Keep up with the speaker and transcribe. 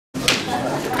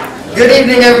Good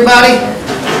evening, everybody.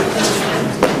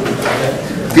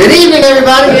 Good evening,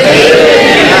 everybody. Good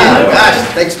evening. Oh, gosh,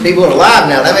 thanks people are alive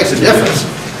now. That makes a difference.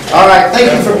 All right,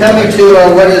 thank you for coming to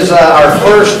what is our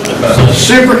first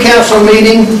Super Council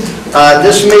meeting.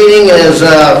 This meeting is,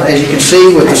 as you can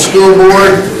see, with the school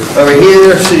board over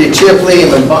here, City of Chipley,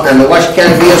 and the Washington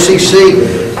County VOCC.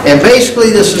 And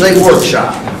basically, this is a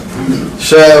workshop.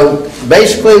 So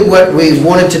basically, what we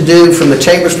wanted to do from the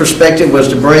Chamber's perspective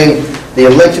was to bring the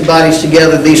elected bodies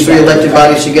together, these three elected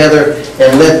bodies together,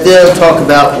 and let them talk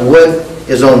about what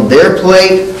is on their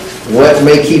plate, what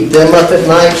may keep them up at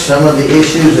night, some of the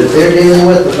issues that they're dealing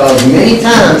with, because many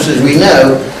times, as we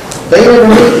know, they never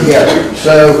meet together.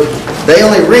 So they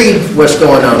only read what's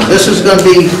going on. This is going to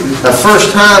be the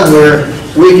first time where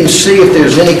we can see if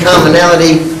there's any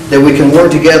commonality that we can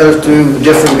work together through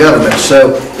different governments.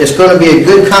 So it's going to be a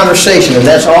good conversation, and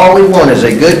that's all we want is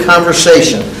a good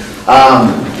conversation.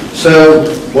 So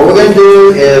what we're going to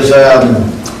do is,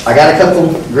 I got a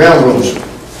couple ground rules.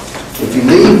 If you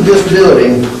leave this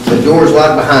building, the door's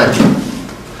locked behind you.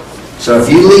 So if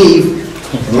you leave,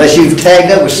 unless you've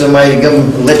tagged up with somebody to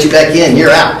come let you back in,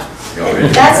 you're out.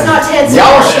 That's not Ted's.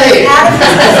 Y'all stay.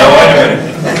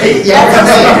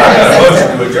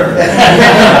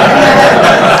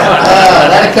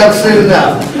 That'll come soon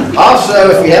enough.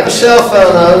 Also, if you have a cell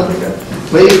phone on,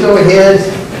 please go ahead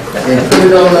and put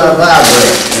it on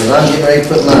vibrate, because I'm getting ready to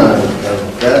put mine on.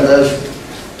 God knows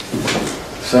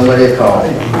somebody will call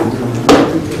me.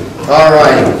 All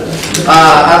right.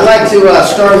 I'd like to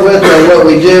start with what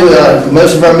we do.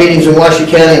 Most of our meetings in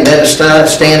Washington County, and that is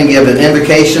stand and give an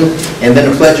invocation, and then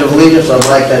a pledge of allegiance. I'd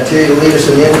like Terry to lead us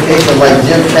in the invocation. I'd like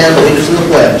Jim Tan to lead us in the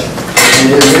pledge.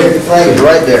 And the American flag is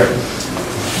right there.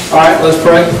 All right, let's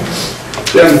pray.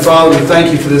 Heavenly Father, we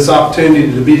thank you for this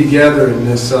opportunity to be together in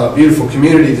this beautiful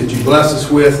community that you bless us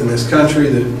with, in this country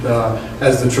that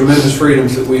has the tremendous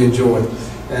freedoms that we enjoy.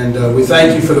 And we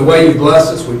thank you for the way you bless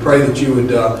us. We pray that you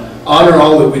would honor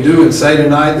all that we do and say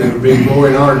tonight, that it would bring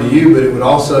glory and honor to you, but it would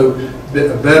also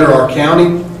better our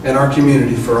county and our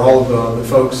community for all of the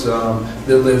folks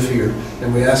that live here.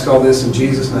 And we ask all this in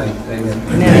Jesus' name. Amen.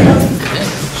 Amen.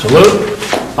 Salute.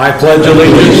 I pledge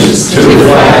allegiance to the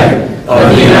flag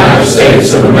of the United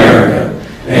States of America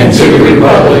and to the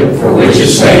republic for which it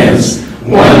stands,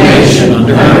 one nation,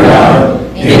 under God,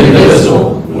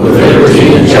 indivisible, with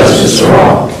liberty and justice for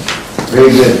all.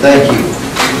 Very good. Thank you.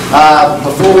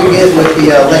 Before we get with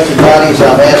the elected bodies,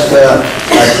 I've asked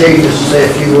Terry just to say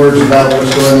a few words about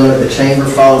what's going on at the Chamber,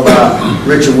 followed by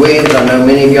Richard Williams. I know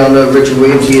many of y'all know Richard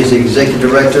Williams. He is the Executive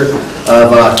Director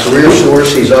of Career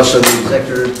Source. He's also the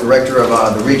Executive Director of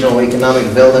the Regional Economic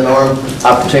Development Arm,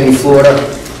 Opportunity Florida.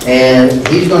 And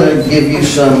he's going to give you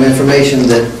some information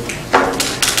that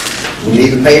you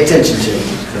need to pay attention to.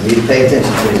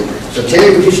 So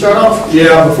Terry, would you start off?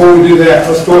 Yeah, before we do that,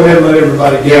 let's go ahead and let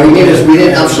everybody get. Yeah, we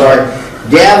didn't, I'm sorry.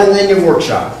 Gavel and then your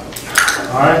workshop.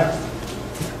 All right.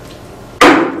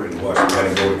 Washington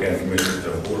County Board of County Commissioners to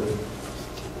report.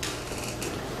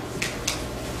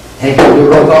 Hank, can you do a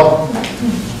roll call?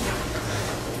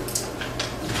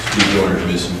 Steve Joyner,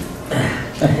 Commission.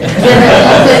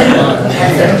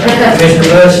 Commissioner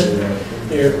Bush?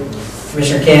 Here.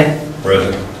 Commissioner Kent?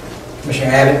 Present.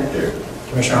 Commissioner Abbott? Here.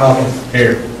 Commissioner Hawkins?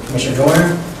 Here. Commissioner Joyner?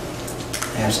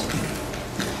 Absent.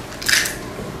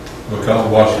 We'll call the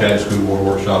Washington County School Board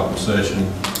workshop in session.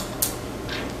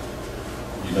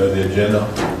 You know the agenda.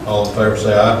 All in favor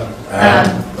say aye. Aye.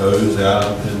 Opposed, say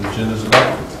aye. And the agenda's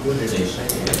adopted.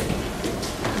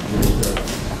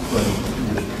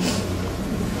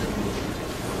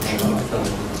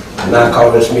 I now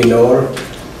call this meeting to order.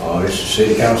 This is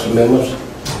City Council members.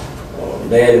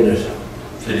 Dan is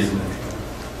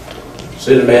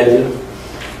City Manager.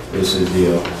 This is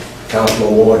the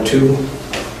Councilman Ward 2.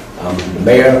 The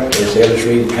Mayor is Ellis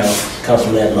Reed,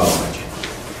 Councilman at Large.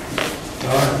 All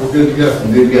right, we're good to go.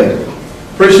 Good to go.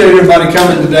 Appreciate everybody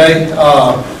coming today.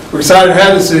 We're excited to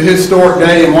have this a historic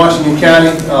day in Washington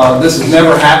County. This has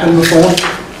never happened before.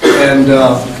 And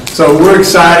so we're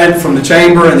excited from the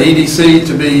Chamber and the EDC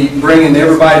to be bringing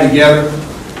everybody together.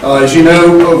 As you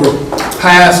know, over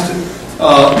past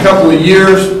couple of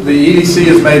years, the EDC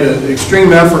has made an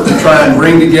extreme effort to try and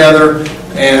bring together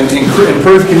and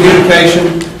improve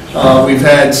communication. We've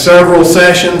had several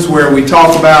sessions where we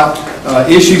talk about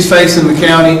issues facing the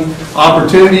county,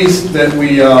 opportunities that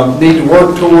we need to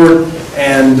work toward,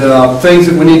 and things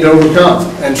that we need to overcome,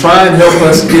 and try and help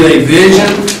us get a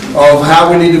vision of how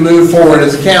we need to move forward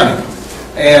as a county.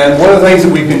 And one of the things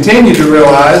that we continue to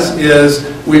realize is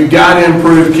we've got to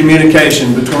improve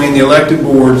communication between the elected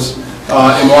boards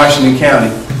in Washington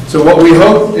County. So what we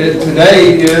hope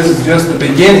today is just the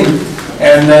beginning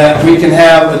and that we can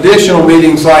have additional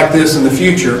meetings like this in the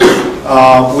future.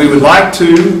 We would like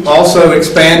to also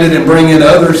expand it and bring in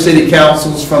other city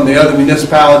councils from the other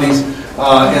municipalities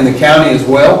in the county as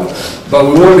well. But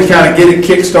we wanted to kind of get it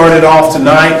kick-started off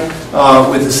tonight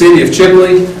with the city of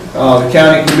Chipley, the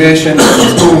county commission, and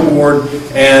the school board,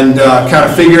 and kind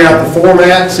of figure out the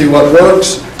format, see what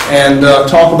works, and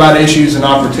talk about issues and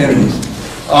opportunities.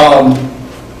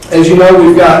 As you know,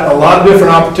 we've got a lot of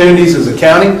different opportunities as a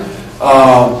county,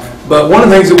 but one of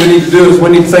the things that we need to do is we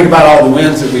need to think about all the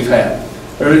wins that we've had.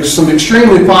 There are some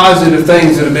extremely positive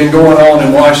things that have been going on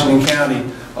in Washington County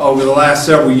over the last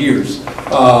several years.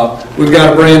 We've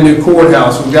got a brand new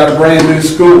courthouse, we've got a brand new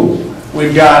school,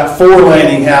 we've got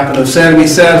 4-laning happen of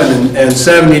 77 and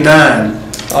 79.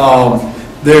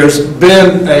 There's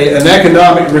been an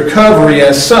economic recovery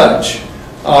as such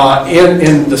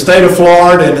in the state of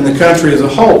Florida and in the country as a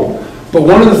whole. But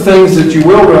one of the things that you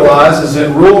will realize is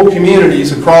that rural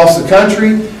communities across the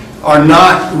country are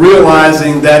not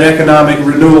realizing that economic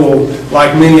renewal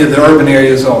like many of the urban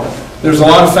areas are. There's a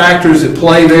lot of factors at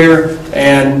play there,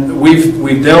 and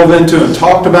we've delved into and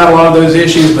talked about a lot of those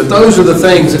issues, but those are the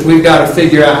things that we've got to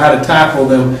figure out how to tackle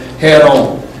them head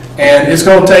on. And it's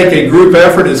going to take a group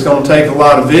effort, it's going to take a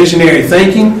lot of visionary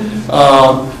thinking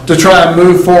to try and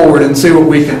move forward and see what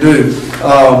we can do.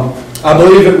 I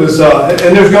believe it was,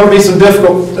 and there's going to be some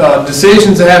difficult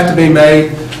decisions that have to be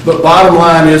made, but bottom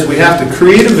line is we have to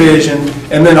create a vision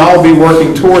and then all be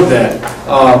working toward that.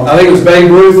 I think it was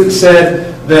Babe Ruth that said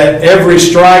that every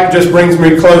strike just brings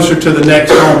me closer to the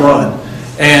next home run.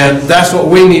 And that's what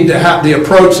we need to have, the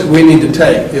approach that we need to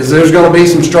take, is there's going to be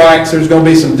some strikes, there's going to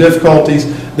be some difficulties,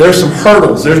 there's some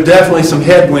hurdles, there's definitely some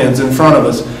headwinds in front of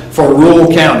us for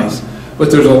rural counties. But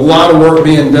there's a lot of work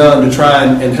being done to try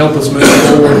and help us move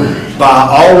forward by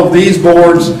all of these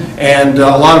boards and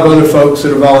a lot of other folks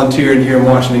that are volunteering here in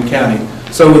Washington County.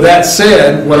 So with that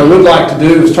said, what I would like to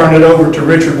do is turn it over to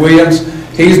Richard Williams.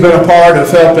 He's been a part of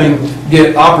helping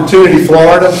get Opportunity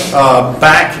Florida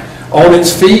back on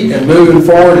its feet and moving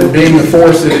forward and being the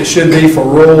force that it should be for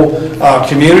rural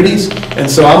communities. And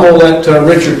so I'm going to let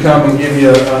Richard come and give you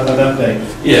an update.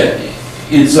 Yeah,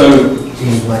 and so,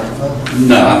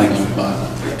 no, I think I'm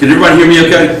fine. Can everybody hear me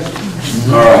okay?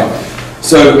 All right.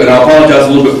 So, and I apologize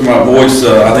a little bit for my voice.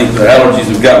 I think the allergies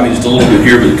have got me just a little bit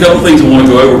here, but a couple things I want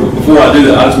to go over. But before I do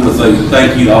that, I just want to say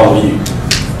thank you to all of you.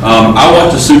 I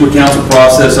watched the super council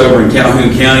process over in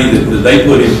Calhoun County that they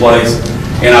put in place,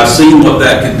 and I've seen what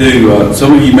that could do.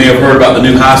 Some of you may have heard about the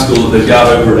new high school that they've got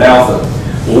over at Alpha.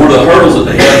 Well, one of the hurdles that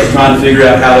they had is trying to figure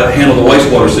out how to handle the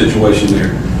wastewater situation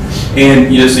there.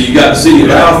 And, so you got the city of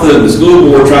Alpha and the school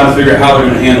board trying to figure out how they're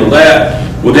going to handle that.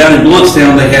 Well, down in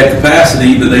Bluntstown, they had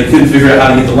capacity, but they couldn't figure out how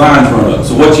to get the lines run up.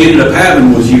 So what you ended up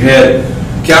having was you had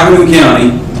Calhoun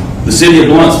County, the city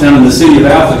of Bluntstown, and the city of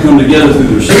Alpha come together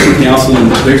through their super council, and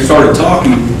they started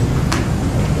talking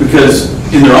because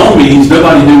in their own meetings,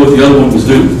 nobody knew what the other one was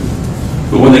doing.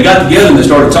 But when they got together and they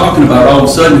started talking about it, all of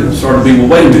a sudden it started being,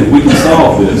 well, wait a minute, we can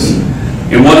solve this.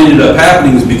 And what ended up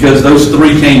happening is because those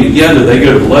three came together, they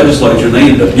go to the legislature and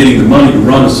they ended up getting the money to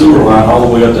run a sewer line all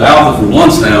the way up to Alpha from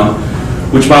Bluntstown,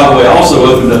 which, by the way, also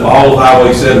opened up all of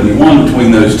Highway 71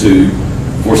 between those two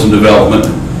for some development.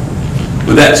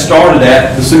 But that started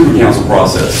at the super council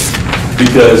process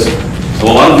because of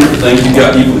a lot of different things. You've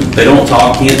got people, they don't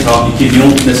talk, can't talk, you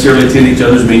don't necessarily attend each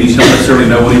other's meetings, you don't necessarily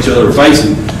know what each other are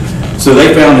facing. So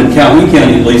they found in Calhoun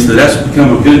County, at least, that that's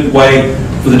become a good way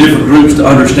for the different groups to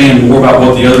understand more about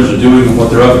what the others are doing and what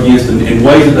they're up against and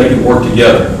ways that they can work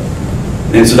together.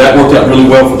 And so that worked out really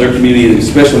well for their community, and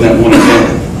especially in that one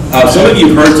example. Some of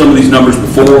you have heard some of these numbers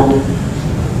before,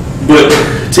 but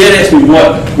Ted asked me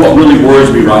what really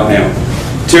worries me right now.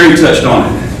 Terry touched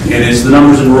on it, and it's the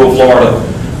numbers in rural Florida,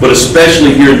 but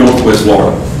especially here in Northwest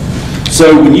Florida.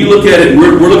 So when you look at it,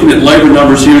 we're looking at labor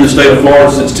numbers here in the state of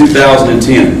Florida since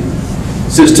 2010.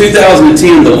 Since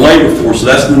 2010, the labor force, so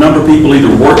that's the number of people either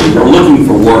working or looking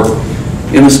for work,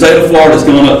 in the state of Florida has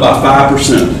gone up by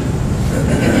 5%.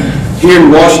 Here in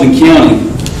Washington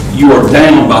County, you are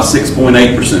down by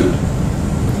 6.8%.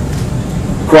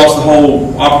 Across the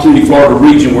whole Opportunity Florida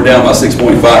region, we're down by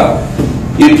 6.5%.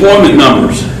 Employment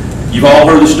numbers, you've all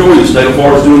heard the story, the state of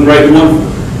Florida is doing great and wonderful.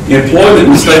 Employment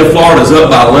in the state of Florida is up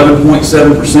by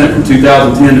 11.7% from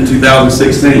 2010 to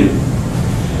 2016.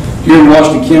 Here in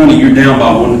Washington County, you're down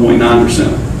by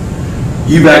 1.9%.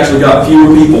 You've actually got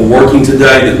fewer people working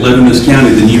today that live in this county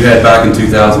than you had back in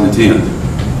 2010.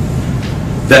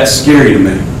 That's scary to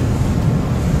me.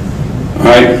 All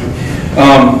right.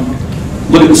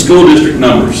 Look at the school district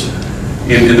numbers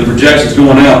and the projections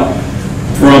going out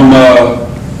from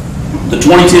the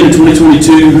 2010 to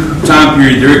 2022 time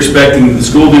period, they're expecting the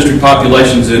school district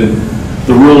populations in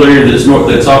the rural area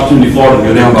that's Opportunity Florida to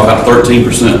go down by about 13%.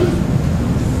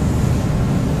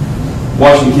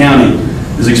 Washington County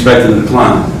is expecting a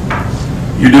decline.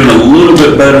 You're doing a little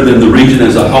bit better than the region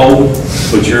as a whole,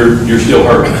 but you're still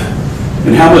hurting.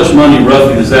 And how much money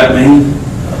roughly does that mean?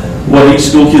 Well, each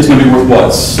school kid's gonna be worth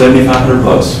what,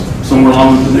 $7,500, somewhere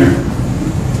along in there.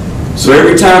 So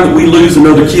every time that we lose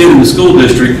another kid in the school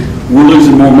district, we're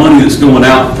losing more money that's going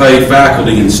out to pay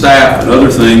faculty and staff and other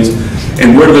things.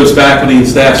 And where do those faculty and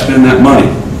staff spend that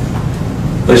money?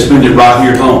 They spend it right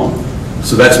here at home.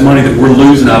 So that's money that we're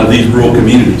losing out of these rural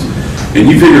communities. And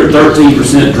you figure a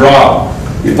 13% drop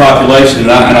in population,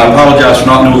 and I apologize for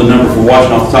not knowing the number for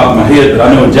Washington off the top of my head, but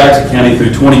I know in Jackson County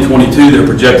through 2022, they're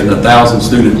projecting 1,000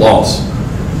 student loss.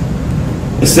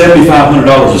 At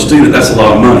 $7,500 a student, that's a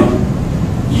lot of money.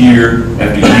 Year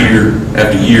after year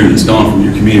after year that's gone from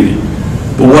your community.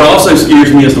 But what also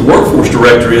scares me as the workforce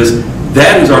director is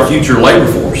that is our future labor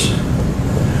force.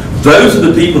 Those are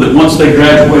the people that once they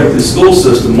graduate the school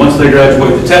system, once they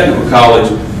graduate the technical college,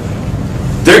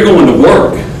 they're going to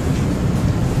work.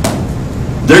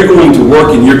 They're going to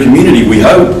work in your community, we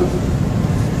hope.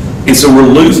 And so we're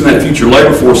losing that future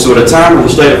labor force. So at a time where the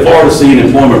state of Florida is seeing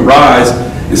employment rise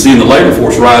and seeing the labor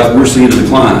force rise, we're seeing a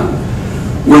decline.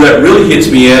 Where that really hits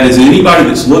me at is anybody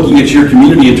that's looking at your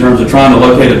community in terms of trying to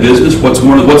locate a business, what's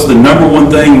the number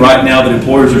one thing right now that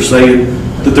employers are saying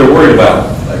that they're worried about?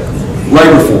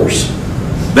 Labor force.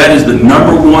 That is the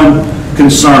number one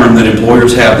concern that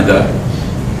employers have today,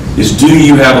 is do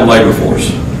you have a labor force?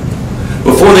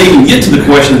 Before they even get to the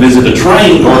question of is it a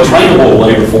trained or a trainable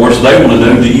labor force, they want to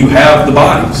know, do you have the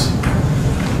bodies?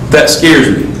 That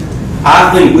scares me.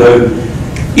 I think, though,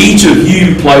 each of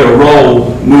you play a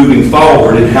role moving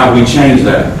forward in how we change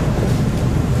that.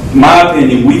 In my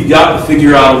opinion, we've got to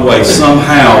figure out a way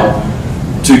somehow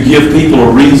to give people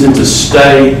a reason to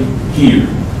stay here.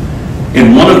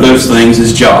 And one of those things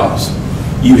is jobs.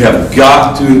 You have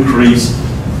got to increase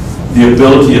the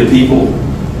ability of people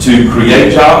to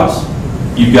create jobs.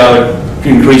 You've got to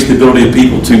increase the ability of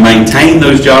people to maintain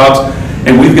those jobs.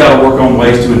 And we've got to work on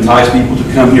ways to entice people to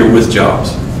come here with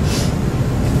jobs.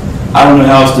 I don't know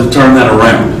how else to turn that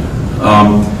around.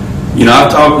 I've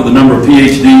talked with a number of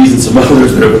PhDs and some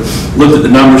others that have looked at the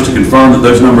numbers to confirm that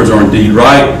those numbers are indeed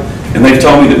right. And they've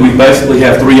told me that we basically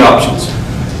have three options.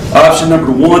 Option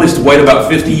number one is to wait about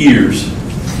 50 years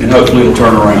and hopefully it'll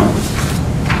turn around.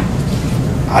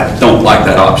 I don't like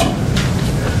that option.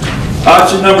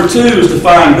 Option number two is to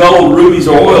find gold, rubies,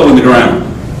 or oil in the ground.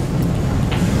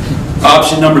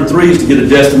 Option number three is to get a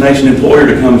destination employer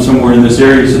to come somewhere in this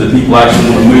area so that people actually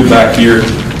want to move back here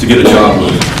to get a job.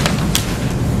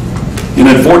 And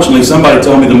unfortunately, somebody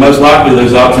told me the most likely of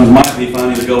those options might be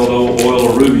finding the gold, oil,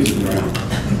 or rubies in the ground.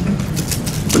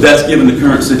 But that's given the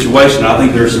current situation. I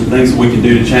think there are some things that we can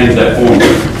do to change that formula.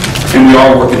 And we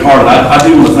are working hard. I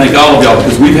do want to thank all of y'all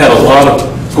because we've had a lot of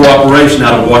cooperation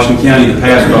out of Washington County in the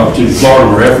past with Opportunity Florida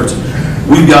in our efforts.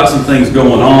 We've got some things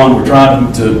going on. We're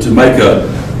trying to make a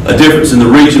difference in the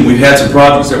region. We've had some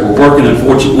projects that we're working.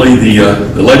 Unfortunately,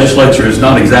 the legislature is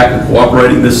not exactly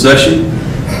cooperating this session.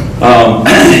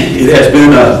 It has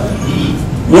been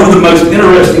one of the most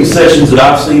interesting sessions that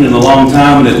I've seen in a long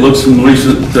time, and it looks from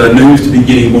recent news to be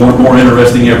getting more and more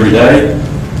interesting every day.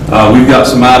 We've got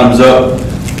some items up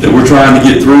that we're trying to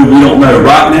get through. We don't know.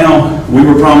 Right now, we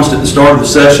were promised at the start of the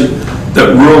session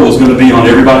that rural was going to be on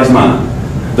everybody's mind.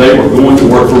 They were going to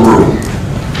work for rural.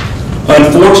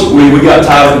 Unfortunately, we got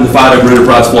tied up in the fight over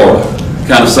Enterprise Florida.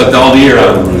 Kind of sucked all the air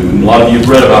out of the room, and a lot of you have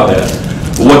read about that.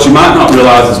 But what you might not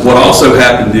realize is what also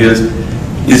happened is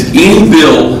any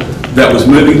bill that was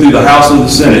moving through the House or the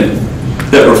Senate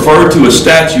that referred to a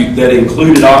statute that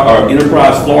included our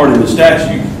Enterprise Florida in the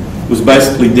statute was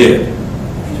basically dead.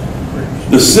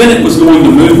 The Senate was going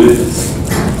to move it,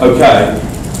 okay.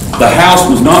 The House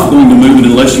was not going to move it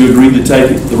unless you agreed to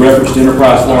take the reference to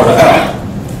Enterprise Florida out.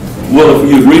 Well, if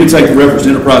you agree to take the reference to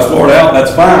Enterprise Florida out,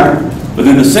 that's fine, but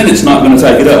then the Senate's not going to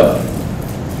take it up.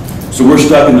 So we're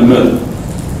stuck in the middle.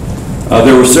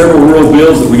 There were several rural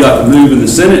bills that we got to move in the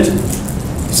Senate.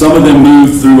 Some of them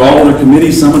moved through all their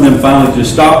committees. Some of them finally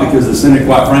just stopped because the Senate,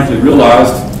 quite frankly,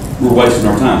 realized we're wasting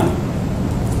our time.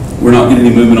 We're not getting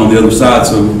any movement on the other side,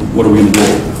 so what are we going to do?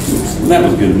 And that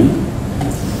was good, man.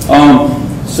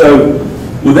 So,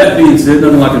 with that being said,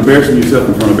 nothing like embarrassing yourself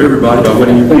in front of everybody by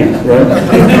wetting your pants, right?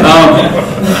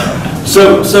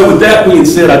 So with that being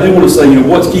said, I do want to say,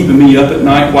 what's keeping me up at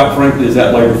night, quite frankly, is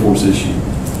that labor force issue.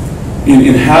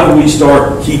 And how do we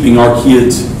start keeping our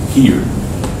kids here?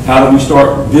 How do we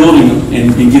start building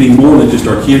and getting more than just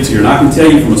our kids here? And I can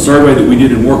tell you from a survey that we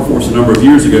did in Workforce a number of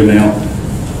years ago now,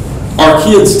 our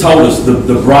kids told us,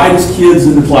 the brightest kids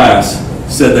in the class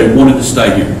said they wanted to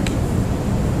stay here.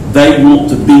 They want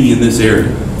to be in this area.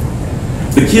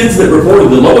 The kids that reported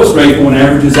the lowest grade point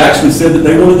averages actually said that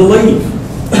they wanted to leave.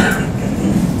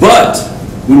 But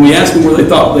when we asked them where they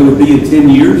thought they would be in 10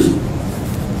 years,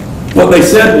 what they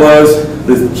said was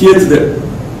the kids that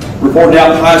reported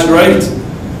out the highest grades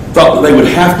thought that they would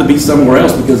have to be somewhere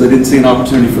else because they didn't see an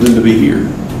opportunity for them to be here.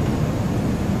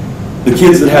 The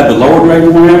kids that had the lower grade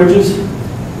point averages,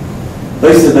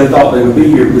 they said they thought they would be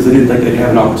here because they didn't think they'd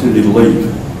have an opportunity to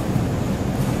leave.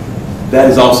 That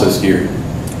is also scary.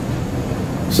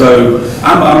 So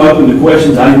I'm open to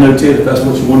questions. I didn't know, Ted, if that's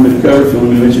what you wanted me to cover, if you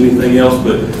wanted me to mention anything else,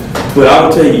 but I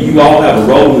would tell you, you all have a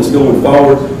role in this going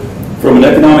forward. From an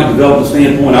economic development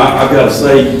standpoint, I've got to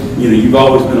say, you've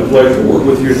always been a pleasure to work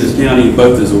with here in this county,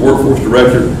 both as a workforce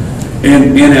director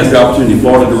and as the Opportunity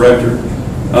Florida director.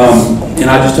 And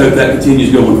I just hope that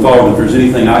continues going forward. If there's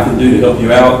anything I can do to help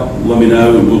you out, let me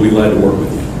know, and we'll be glad to work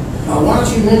with you. Why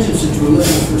don't you mention, since we're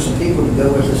looking for some people to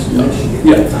go with us next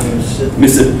year? Yeah.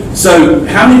 Mississippi. So,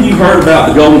 how many of you heard about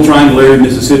the Golden Triangle area of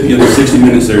Mississippi and the 60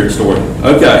 Minutes area story?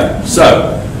 Okay,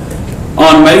 so,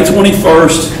 on May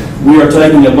 21st, we are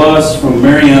taking a bus from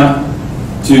Marietta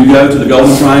to go to the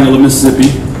Golden Triangle of Mississippi.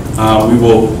 We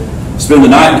will spend the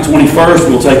night on the 21st.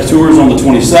 We'll take tours on the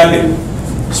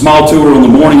 22nd, small tour on the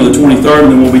morning of the 23rd,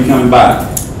 and then we'll be coming back.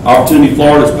 Opportunity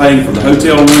Florida is paying for the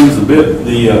hotel rooms,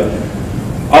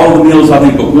 all of the meals, I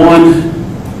think, but one,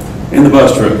 and the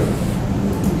bus trip.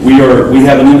 We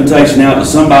have an invitation out to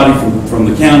somebody from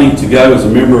the county to go as a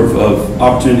member of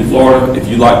Opportunity Florida. If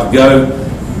you'd like to go,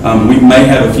 we may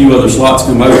have a few other slots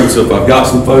come open. So if I've got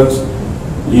some folks,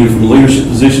 from leadership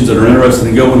positions that are interested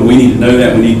in going, we need to know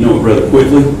that. We need to know it rather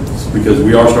quickly because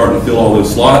we are starting to fill all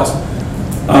those slots.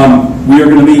 We are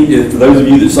going to meet, for those of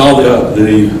you that saw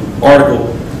the article,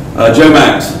 Joe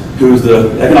Max, who is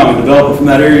the economic developer from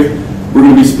that area. We're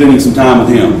going to be spending some time with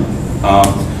him.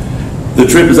 The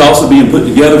trip is also being put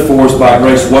together for us by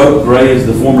Grace Woke. Gray is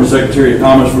the former Secretary of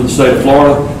Commerce for the state of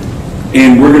Florida.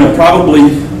 And we're going to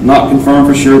probably, not confirm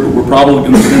for sure, but we're probably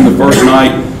going to spend the first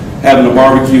night having a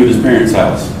barbecue at his parents'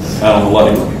 house out on the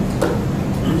lake.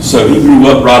 So he grew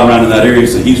up right around in that area,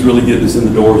 so he's really getting us in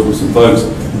the doors with some folks.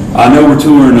 I know we're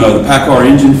touring the PACCAR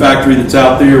engine factory that's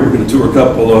out there. We're going to tour we've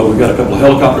got a couple of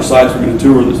helicopter sites we're going to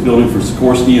tour that's building for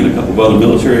Sikorsky and a couple of other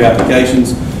military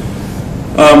applications.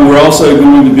 We're also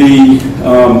going to be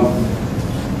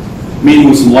meeting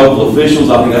with some local officials.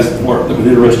 I think that's the part that would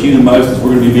interest you the most, is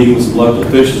we're going to be meeting with some local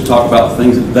officials to talk about the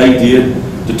things that they did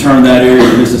to turn that area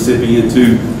of Mississippi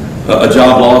into a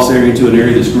job loss area, into an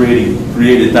area that's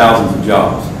created thousands of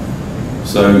jobs.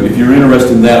 So if you're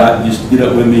interested in that, just get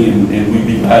up with me and we'd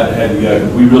be glad to have you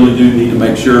go. We really do need to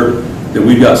make sure that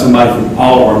we've got somebody from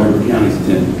all of our member counties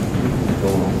attending.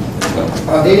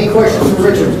 Any questions for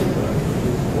Richard?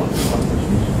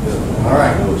 All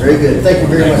right, very good. Thank you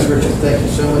very much, Richard. Thank you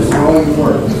so much for all your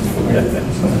work.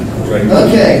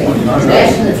 Okay,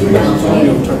 Ashton, if you want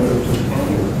to.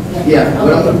 Yeah,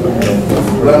 what I'm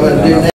going to do now.